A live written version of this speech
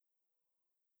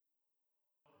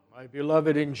My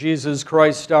beloved in Jesus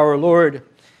Christ our Lord,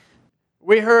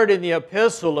 we heard in the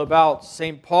epistle about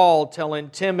St. Paul telling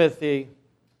Timothy,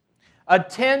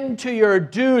 attend to your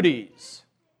duties.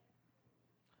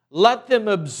 Let them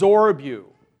absorb you.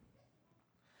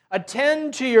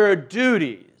 Attend to your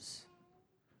duties.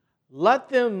 Let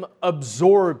them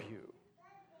absorb you.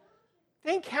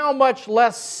 Think how much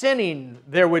less sinning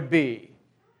there would be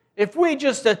if we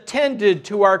just attended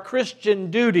to our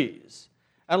Christian duties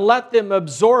and let them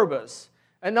absorb us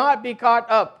and not be caught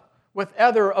up with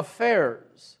other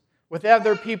affairs, with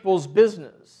other people's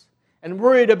business, and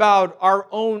worried about our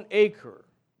own acre,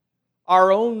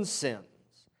 our own sins,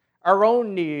 our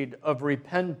own need of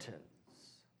repentance.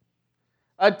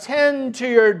 Attend to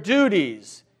your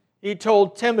duties, he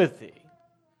told Timothy,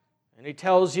 and he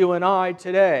tells you and I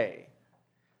today.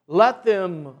 Let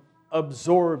them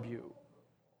absorb you.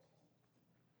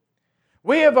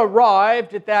 We have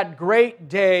arrived at that great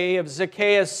day of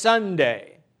Zacchaeus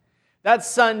Sunday, that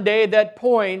Sunday that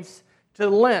points to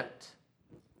Lent.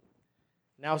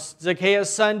 Now, Zacchaeus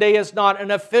Sunday is not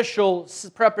an official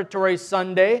preparatory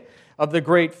Sunday of the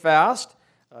Great Fast.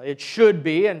 It should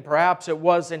be, and perhaps it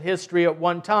was in history at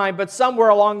one time, but somewhere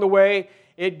along the way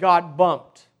it got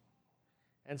bumped.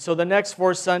 And so the next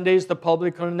 4 Sundays, the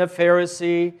publican and the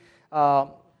Pharisee,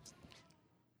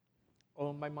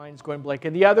 my mind's going blank,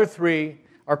 and the other 3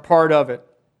 are part of it.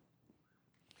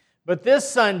 But this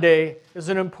Sunday is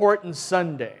an important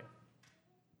Sunday.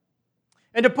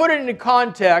 And to put it into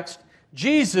context,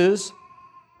 Jesus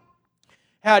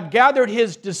had gathered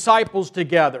his disciples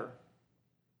together.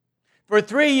 For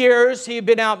 3 years, he had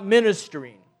been out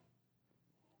ministering,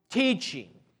 teaching,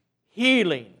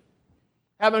 healing,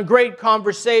 having great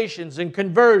conversations and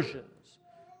conversions,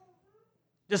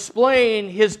 displaying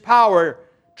his power,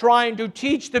 trying to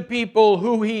teach the people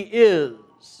who he is.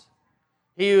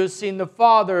 He who has seen the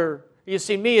Father, he has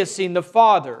seen me, has seen the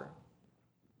Father.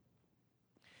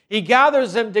 He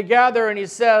gathers them together and he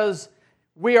says,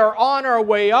 we are on our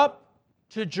way up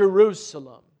to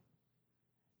Jerusalem.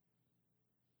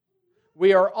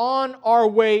 We are on our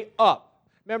way up.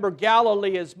 Remember,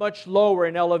 Galilee is much lower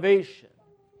in elevation.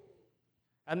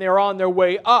 And they're on their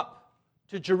way up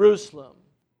to Jerusalem,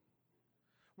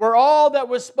 where all that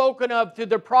was spoken of through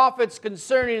the prophets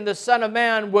concerning the Son of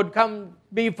Man would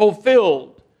be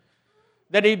fulfilled,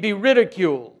 that he'd be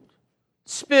ridiculed,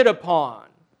 spit upon,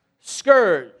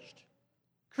 scourged,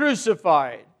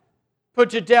 crucified, put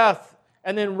to death,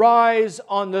 and then rise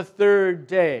on the 3rd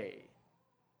day.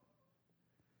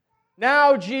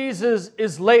 Now Jesus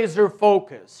is laser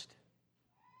focused.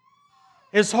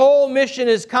 His whole mission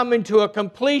is coming to a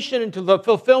completion and to the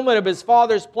fulfillment of his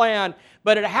Father's plan,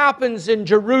 but it happens in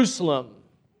Jerusalem,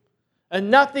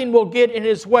 and nothing will get in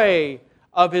his way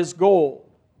of his goal.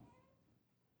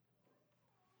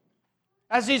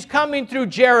 As he's coming through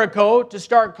Jericho to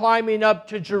start climbing up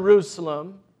to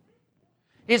Jerusalem,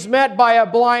 he's met by a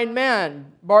blind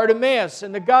man, Bartimaeus,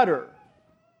 in the gutter.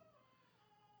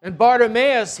 And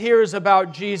Bartimaeus hears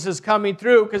about Jesus coming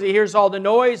through because he hears all the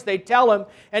noise. They tell him,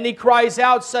 and he cries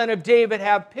out, Son of David,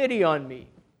 have pity on me.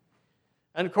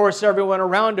 And of course, everyone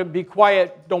around him, be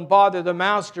quiet, don't bother the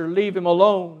master, leave him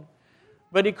alone.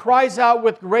 But he cries out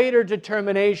with greater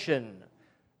determination,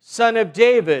 Son of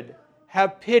David,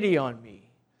 have pity on me.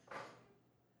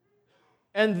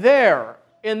 And there,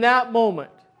 in that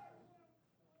moment,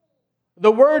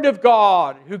 the Word of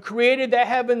God, who created the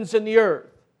heavens and the earth,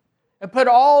 and put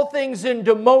all things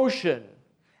into motion,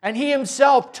 and he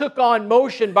himself took on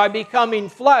motion by becoming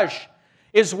flesh,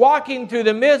 is walking through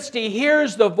the midst. He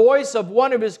hears the voice of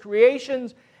one of his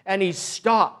creations, and he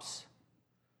stops.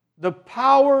 The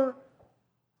power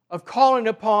of calling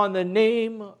upon the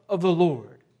name of the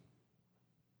Lord.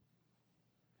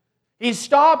 He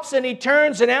stops and he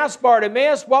turns and asks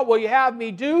Bartimaeus, what will you have me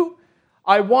do?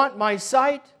 I want my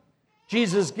sight.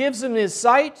 Jesus gives him his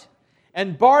sight,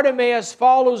 and Bartimaeus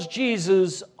follows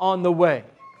Jesus on the way.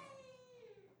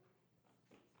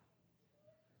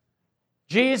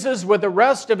 Jesus, with the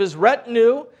rest of his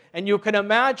retinue, and you can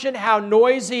imagine how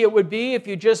noisy it would be if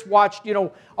you just watched,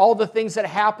 all the things that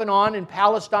happen on in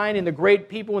Palestine and the great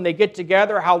people when they get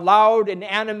together, how loud and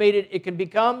animated it can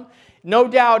become. No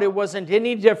doubt it wasn't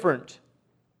any different.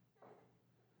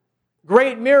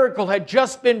 Great miracle had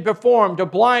just been performed. A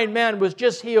blind man was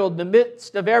just healed in the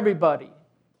midst of everybody.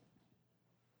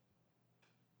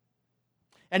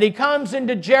 And he comes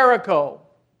into Jericho.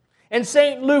 And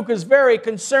St. Luke is very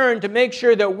concerned to make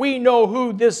sure that we know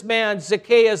who this man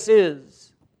Zacchaeus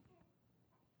is.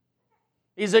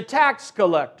 He's a tax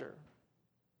collector.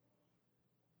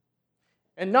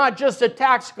 And not just a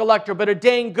tax collector, but a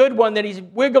dang good one that he's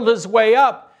wiggled his way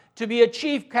up to be a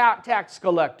chief tax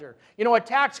collector. You know, a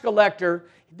tax collector,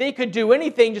 they could do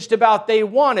anything just about they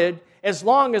wanted as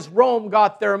long as Rome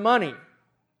got their money.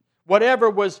 Whatever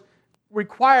was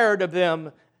required of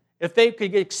them, if they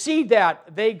could exceed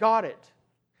that, they got it.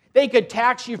 They could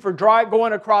tax you for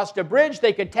going across a bridge.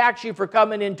 They could tax you for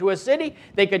coming into a city.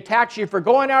 They could tax you for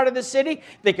going out of the city.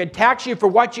 They could tax you for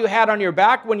what you had on your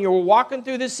back when you were walking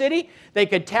through the city. They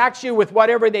could tax you with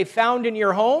whatever they found in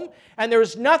your home. And there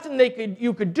was nothing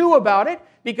you could do about it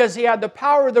because he had the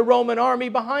power of the Roman army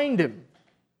behind him.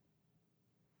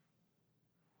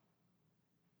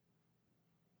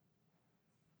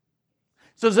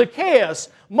 So Zacchaeus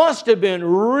must have been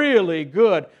really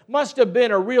good, must have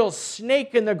been a real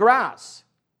snake in the grass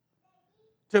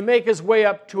to make his way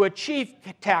up to a chief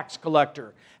tax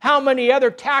collector. How many other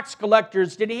tax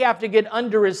collectors did he have to get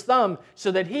under his thumb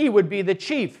so that he would be the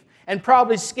chief, and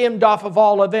probably skimmed off of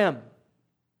all of them?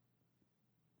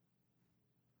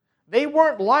 They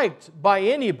weren't liked by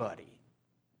anybody,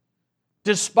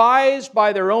 despised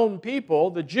by their own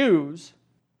people, the Jews,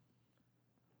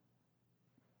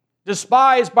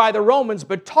 despised by the Romans,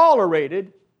 but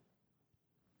tolerated.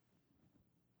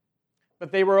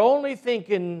 But they were only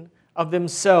thinking of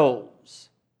themselves.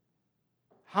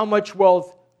 How much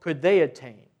wealth could they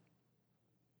attain?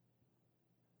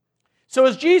 So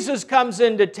as Jesus comes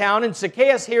into town and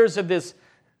Zacchaeus hears of this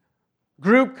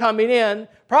group coming in,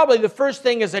 probably the first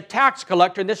thing as a tax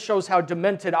collector, and this shows how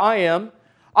demented I am,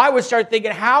 I would start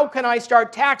thinking, how can I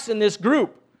start taxing this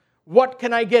group? What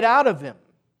can I get out of them?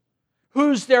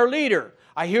 Who's their leader?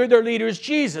 I hear their leader is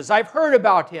Jesus. I've heard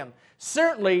about him.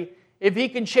 Certainly, if he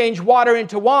can change water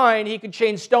into wine, he can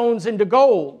change stones into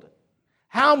gold.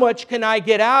 How much can I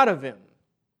get out of him?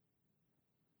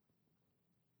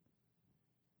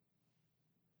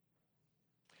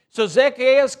 So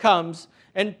Zacchaeus comes,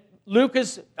 and Luke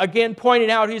is again pointing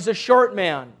out he's a short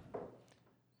man.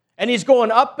 And he's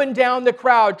going up and down the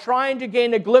crowd trying to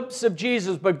gain a glimpse of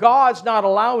Jesus, but God's not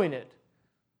allowing it.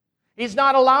 He's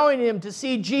not allowing him to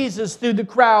see Jesus through the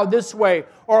crowd this way,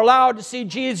 or allowed to see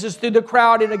Jesus through the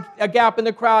crowd in a gap in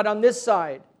the crowd on this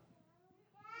side.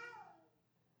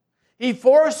 He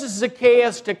forces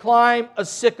Zacchaeus to climb a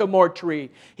sycamore tree.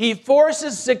 He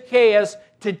forces Zacchaeus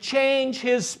to change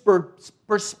his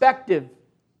perspective.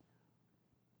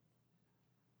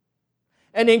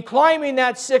 And in climbing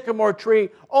that sycamore tree,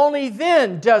 only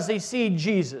then does he see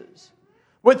Jesus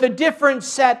with a different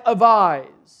set of eyes,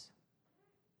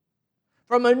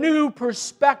 from a new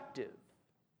perspective.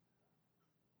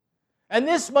 And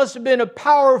this must have been a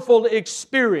powerful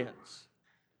experience.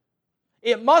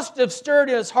 It must have stirred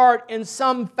his heart in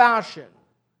some fashion.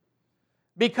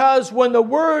 Because when the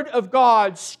Word of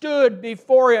God stood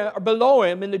before him, or below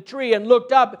him in the tree, and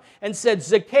looked up and said,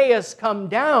 "Zacchaeus, come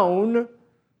down,"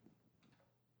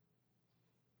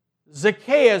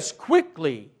 Zacchaeus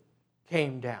quickly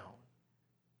came down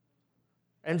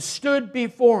and stood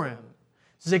before him.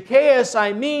 "Zacchaeus,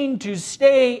 I mean to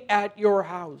stay at your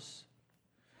house."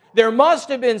 There must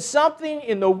have been something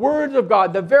in the Word of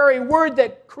God, the very Word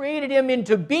that created him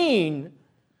into being,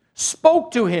 spoke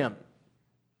to him.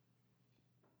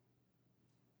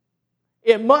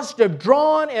 It must have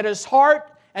drawn at his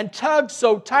heart and tugged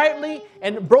so tightly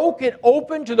and broke it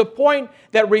open to the point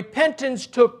that repentance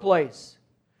took place.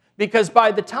 Because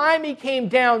by the time he came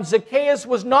down, Zacchaeus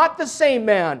was not the same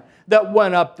man that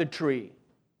went up the tree.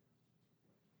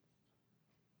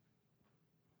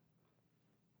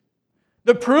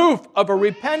 The proof of a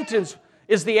repentance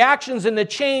is the actions and the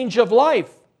change of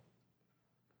life.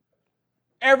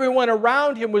 Everyone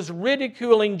around him was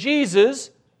ridiculing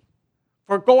Jesus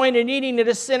for going and eating at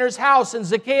a sinner's house. And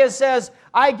Zacchaeus says,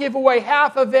 "I give away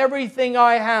half of everything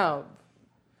I have.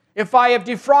 If I have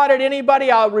defrauded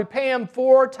anybody, I'll repay him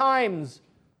 4 times.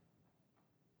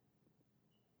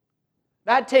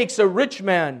 That takes a rich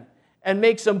man and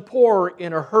makes him poor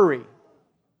in a hurry.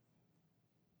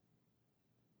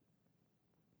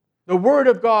 The Word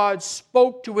of God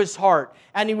spoke to his heart,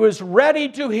 and he was ready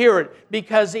to hear it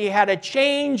because he had a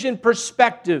change in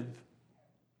perspective.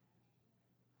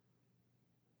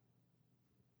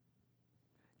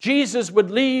 Jesus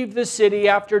would leave the city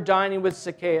after dining with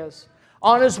Zacchaeus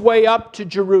on his way up to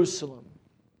Jerusalem.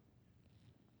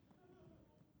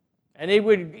 And he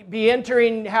would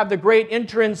have the great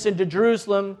entrance into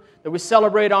Jerusalem that we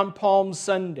celebrate on Palm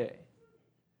Sunday.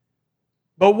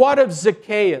 But what of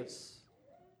Zacchaeus?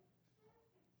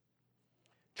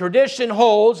 Tradition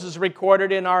holds, as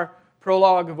recorded in our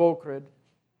prologue of Ohrid,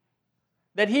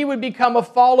 that he would become a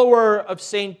follower of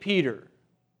St. Peter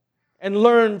and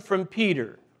learn from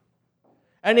Peter.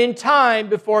 And in time,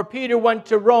 before Peter went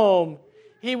to Rome,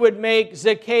 he would make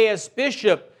Zacchaeus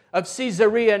bishop of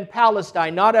Caesarea in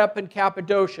Palestine, not up in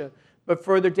Cappadocia, but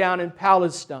further down in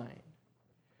Palestine.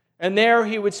 And there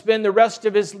he would spend the rest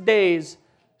of his days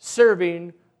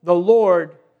serving the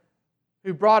Lord,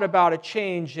 who brought about a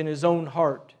change in his own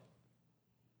heart.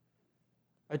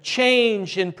 A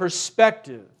change in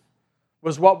perspective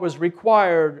was what was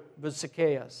required of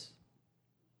Zacchaeus.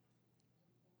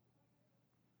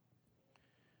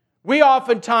 We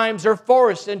oftentimes are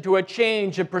forced into a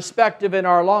change of perspective in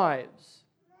our lives.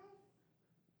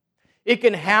 It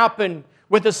can happen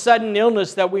with a sudden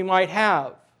illness that we might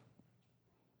have,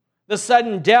 the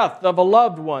sudden death of a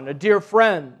loved one, a dear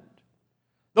friend.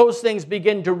 Those things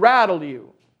begin to rattle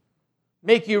you,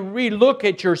 make you relook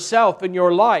at yourself and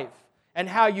your life and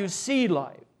how you see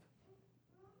life.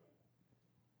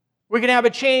 We can have a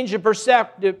change of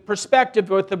perspective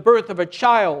with the birth of a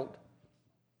child,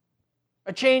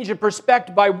 a change of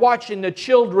perspective by watching the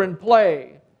children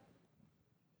play,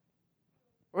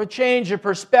 or a change of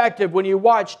perspective when you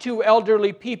watch two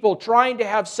elderly people trying to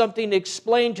have something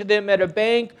explained to them at a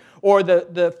bank or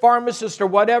the pharmacist or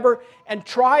whatever, and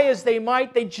try as they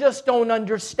might, they just don't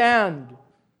understand.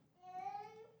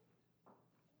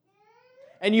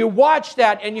 And you watch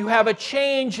that and you have a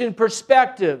change in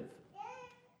perspective,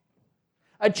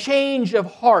 a change of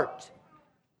heart.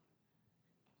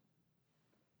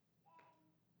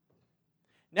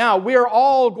 Now, we're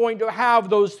all going to have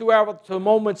those throughout the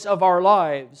moments of our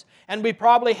lives. And we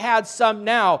probably had some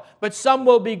now, but some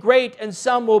will be great and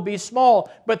some will be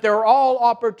small. But they're all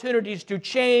opportunities to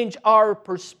change our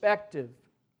perspective.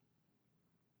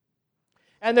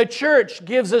 And the church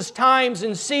gives us times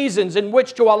and seasons in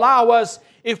which to allow us,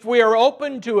 if we are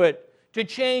open to it, to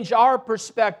change our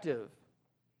perspective.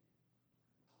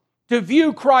 To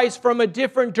view Christ from a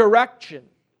different direction.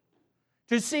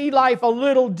 To see life a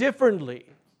little differently.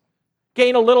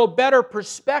 Gain a little better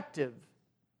perspective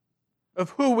of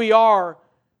who we are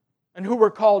and who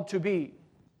we're called to be.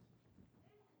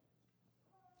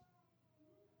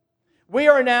 We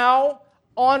are now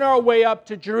on our way up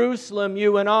to Jerusalem,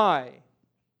 you and I,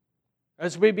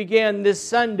 as we begin this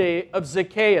Sunday of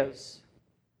Zacchaeus.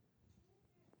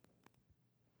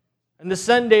 And the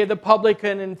Sunday of the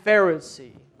publican and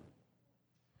Pharisee.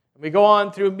 And we go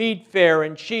on through Meat Fair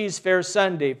and Cheese Fair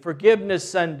Sunday, Forgiveness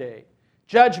Sunday,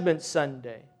 Judgment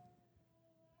Sunday,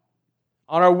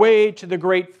 on our way to the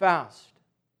Great Fast.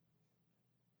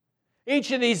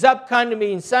 Each of these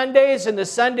upcoming Sundays and the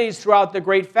Sundays throughout the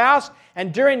Great Fast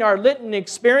and during our Lenten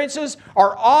experiences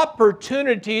are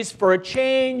opportunities for a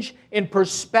change in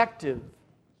perspective.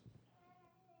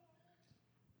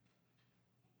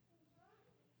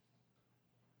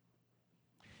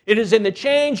 It is in the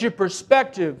change of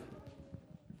perspective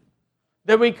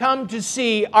that we come to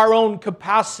see our own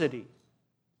capacity.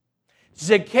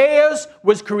 Zacchaeus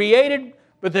was created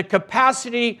with the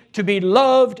capacity to be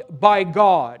loved by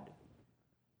God.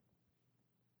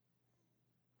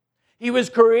 He was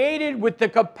created with the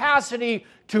capacity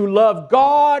to love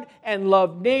God and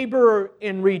love neighbor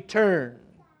in return.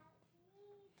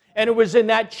 And it was in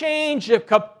that change of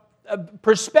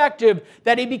perspective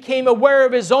that he became aware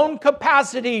of his own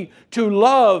capacity to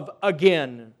love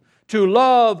again, to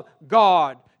love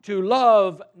God, to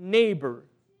love neighbor.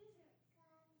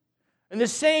 And the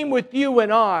same with you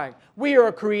and I. We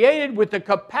are created with the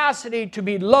capacity to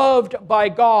be loved by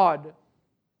God.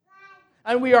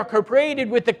 And we are created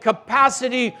with the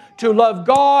capacity to love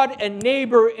God and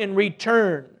neighbor in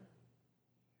return.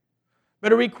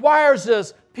 But it requires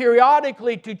us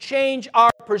periodically to change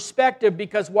our perspective,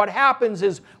 because what happens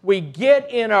is we get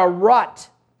in a rut.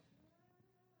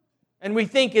 And we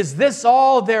think, is this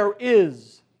all there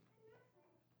is?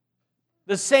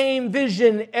 The same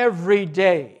vision every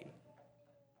day.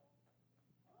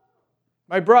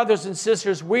 My brothers and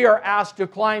sisters, we are asked to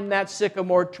climb that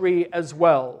sycamore tree as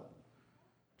well,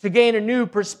 to gain a new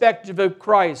perspective of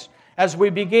Christ as we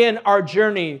begin our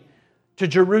journey to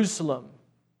Jerusalem.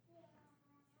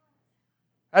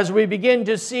 As we begin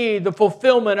to see the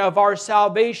fulfillment of our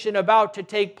salvation about to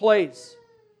take place.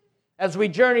 As we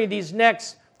journey these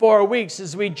next 4 weeks,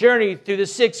 as we journey through the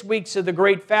 6 weeks of the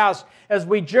Great Fast, as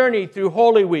we journey through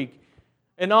Holy Week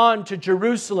and on to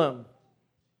Jerusalem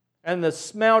and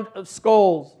the Mount of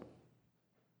Skulls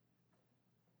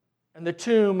and the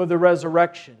tomb of the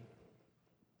resurrection.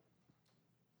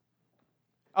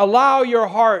 Allow your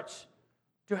hearts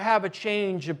to have a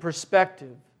change of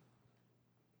perspective.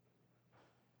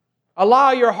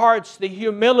 Allow your hearts the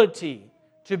humility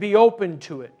to be open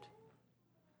to it.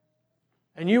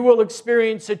 And you will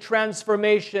experience a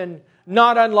transformation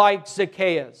not unlike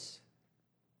Zacchaeus.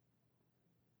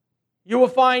 You will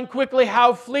find quickly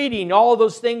how fleeting all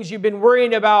those things you've been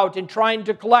worrying about and trying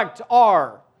to collect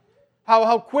are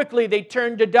how quickly they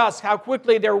turn to dust, how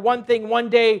quickly they're one thing one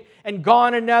day and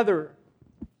gone another.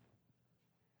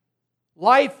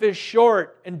 Life is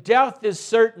short and death is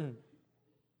certain.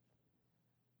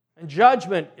 And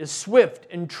judgment is swift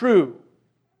and true.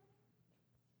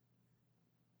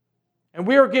 And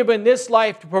we are given this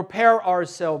life to prepare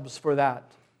ourselves for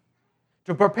that.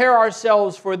 To prepare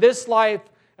ourselves for this life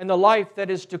and the life that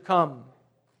is to come.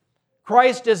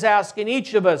 Christ is asking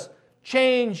each of us,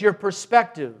 change your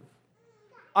perspective.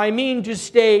 I mean to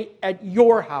stay at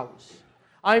your house.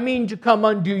 I mean to come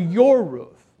under your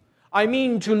roof. I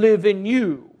mean to live in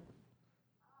you.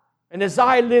 And as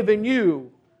I live in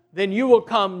you, then you will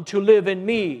come to live in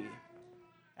me.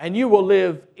 And you will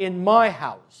live in my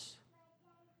house.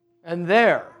 And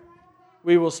there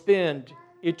we will spend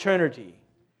eternity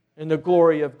in the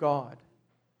glory of God.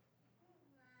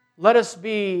 Let us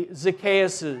be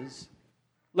Zacchaeuses.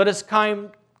 Let us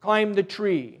climb the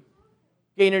tree,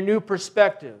 gain a new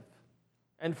perspective,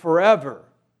 and forever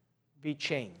be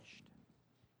changed.